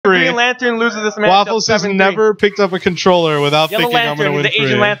Green Lantern loses this match. Waffles has never picked up a controller without thinking I'm going to win the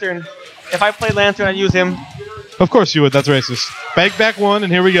Asian Lantern. If I played Lantern, I'd use him. Of course you would. That's racist. Back one,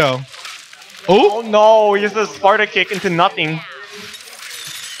 and here we go. Oh no, he just a Sparta kick into nothing.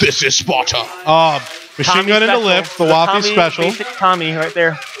 This is Sparta. Machine gun into lift, the Wafflez special. Basic Tommy right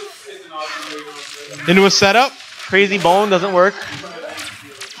there. Into a setup. Crazy bone doesn't work.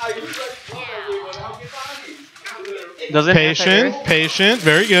 Patient,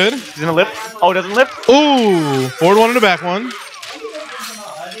 very good. He's gonna lift. Oh, doesn't lift. Ooh, forward one and a back one.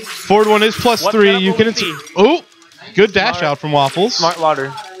 Forward one is +3. You can see. Ooh, good dash out from Wafflez. Smart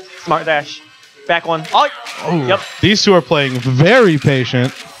water. Smart dash. Back one. Oh, yep. These two are playing very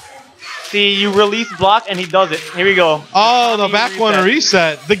patient. See, you release block and he does it. Here we go. Oh, the back one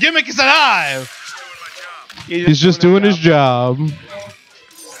reset. The gimmick is alive. He's just doing his job.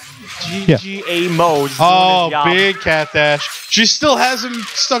 GGA mode. Oh, big cat dash. She still has him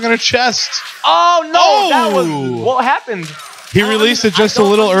stuck in her chest. Oh, no. That was what happened. He released it just a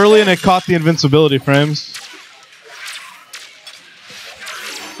little early and it caught the invincibility frames.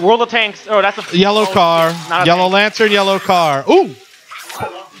 World of Tanks. Oh, that's a yellow car. Yellow Lantern, yellow car. Ooh.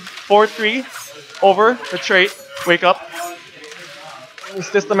 4-3 over the trait. Wake up.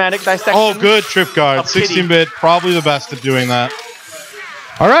 Systematic dissection. Oh, good trip guard. 16-bit, probably the best at doing that.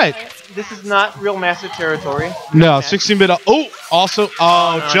 All right. This is not real master territory. No, 16-bit. Oh, also.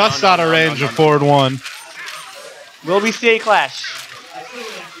 Just out of range of forward one. Will we see a clash?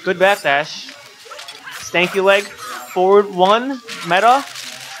 Good backdash. Stanky leg. Forward one. Meta.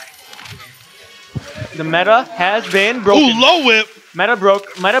 The meta has been broken. Ooh, low whip. Meta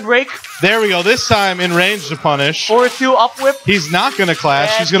broke. Meta break. There we go. This time in range to punish. 4-2 up whip. He's not going to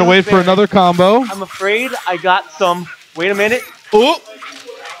clash. He's going to wait for another combo. I'm afraid I got some. Wait a minute. Ooh.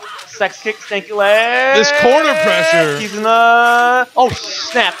 Sex kick. Stanky leg. This corner pressure. He's in the... Oh,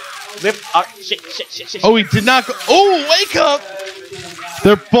 snap. Lift. Shit. Oh, he did not go. Oh, wake up.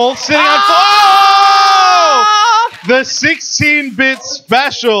 They're both sitting on... Oh! The 16-bit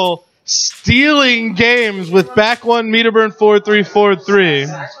special. Stealing games with back one, meter burn 4-3, 4-3.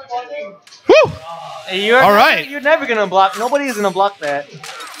 Woo! All right. You're never going to block. Nobody is going to block that.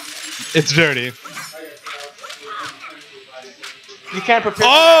 It's dirty. You can't prepare.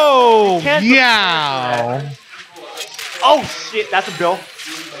 Oh, yeah. Oh, shit. That's a bill.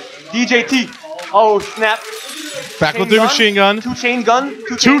 DJT. Oh, snap. Back with the machine gun. 2 chain gun.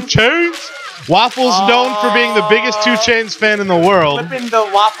 2 chains. Waffles known for being the biggest 2 Chainz fan in the world. Flipping the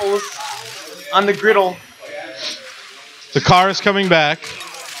Waffles on the griddle. The car is coming back.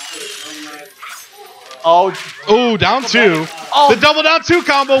 Oh, down 2. Oh. The double down 2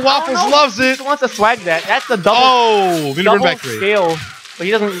 combo. Waffles loves it. He wants to swag that. That's the double. Oh, double back 3. Scale. But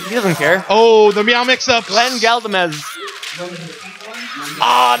he doesn't care. Oh, the meow mix up. Glenn Galdamez.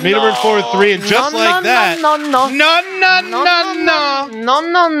 Meter burn 4-3, and just like that.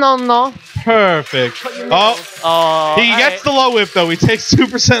 No. Perfect. He gets the low whip though. He takes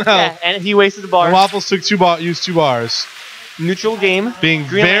 2% health. Yeah, and he wasted the bar. And Waffles took used 2 bars. Neutral game. Being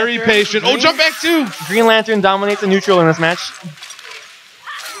very patient. Jump back 2. Green Lantern dominates the neutral in this match.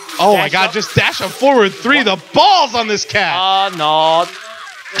 Oh my God! Just dash up forward 3. The balls on this cat. No.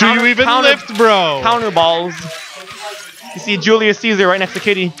 Do you even lift, bro? Counter balls. You see Julius Caesar right next to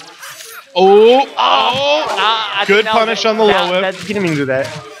Kitty. Good punish on the low whip. He didn't mean to do that.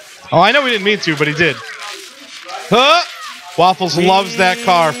 Oh, I know we didn't mean to, but he did. Waffles loves that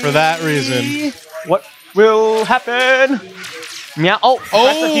car for that reason. What will happen? Yeah.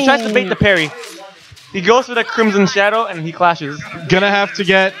 He tries to bait the parry. He goes for the Crimson Shadow and he clashes. He's gonna have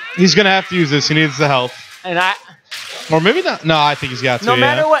to use this. He needs the health. Or maybe not. No, I think he's got to. No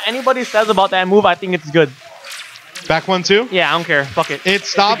matter what anybody says about that move, I think it's good. Back 1 too? Yeah, I don't care. Fuck it. It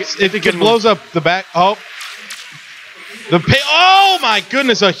stops. It blows up the back. Oh. Oh my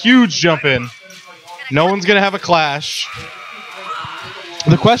goodness, a huge jump in. No one's going to have a clash.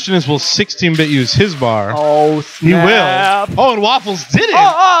 The question is, will 16-bit use his bar? Oh, snap. He will. Oh, and Waffles did it. Yeah.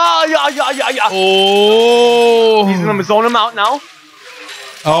 Oh. He's going to zone him out now.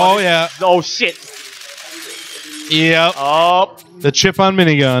 Oh, yeah. Oh, shit. Yep. Oh. The chip on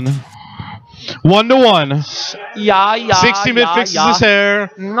minigun. 1-1. Yeah. 16-bit fixes his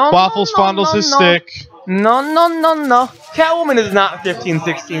hair. Waffles fondles his stick. No. Catwoman is not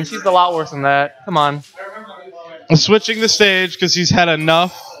 15-16. She's a lot worse than that. Come on. Switching the stage because he's had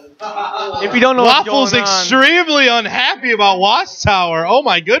enough. If you don't know Waffles extremely unhappy about Watchtower. Oh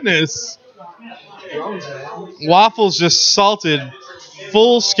my goodness. Waffles just salted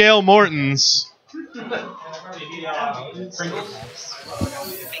full-scale Mortons.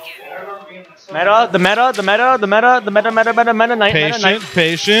 Meta Knight.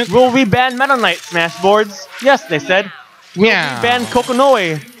 Patient. Will we ban Meta Knight Smash boards? Yes, they said. Will we ban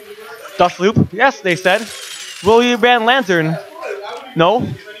Kokonoe Dust Loop? Yes, they said. Will we ban Lantern? No.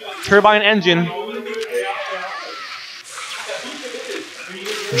 Turbine Engine.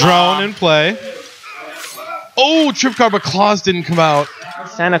 Drone in play. Oh, trip card, but Claws didn't come out.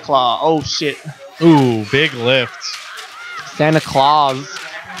 Santa Claus. Oh, shit. Ooh, big lift. Santa Claus.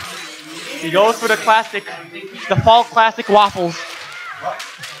 He goes for the classic, the fall classic Wafflez.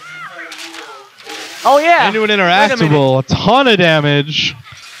 Oh, yeah. Into an interactable. A ton of damage.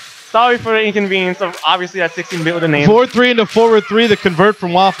 Sorry for the inconvenience of obviously that 16-bit with a name. 4-3 into forward 3, the convert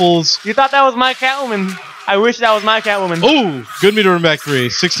from Wafflez. You thought that was my Catwoman. I wish that was my Catwoman. Ooh, good meter run back 3.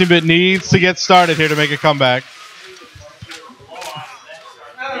 16-bit needs to get started here to make a comeback.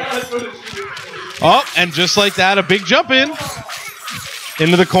 Oh, and just like that, a big jump in.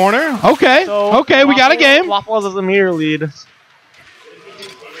 Into the corner. Okay, So, okay, we got a game. Wafflez is a meter lead.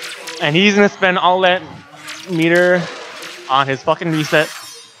 And he's going to spend all that meter on his fucking reset.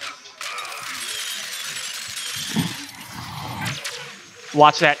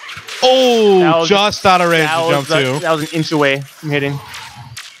 Watch that. Oh, just out of range to jump to. That was an inch away from hitting.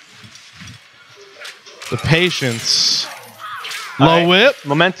 The patience. Low whip.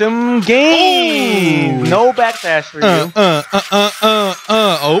 Momentum gain. Ooh. No backdash for you.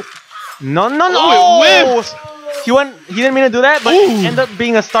 Oh. No. Oh, it whipped. He didn't mean to do that, but it ended up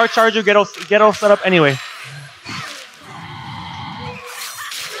being a Star Charger ghetto setup anyway.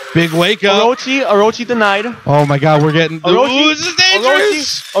 Big wake up. Orochi denied. Oh my god, we're getting... Orochi, ooh, this is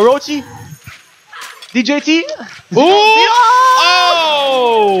dangerous. Orochi. DJT. Ooh.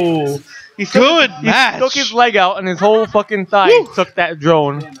 Oh. He match. took his leg out and his whole fucking thigh took that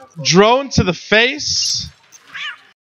drone. Drone to the face.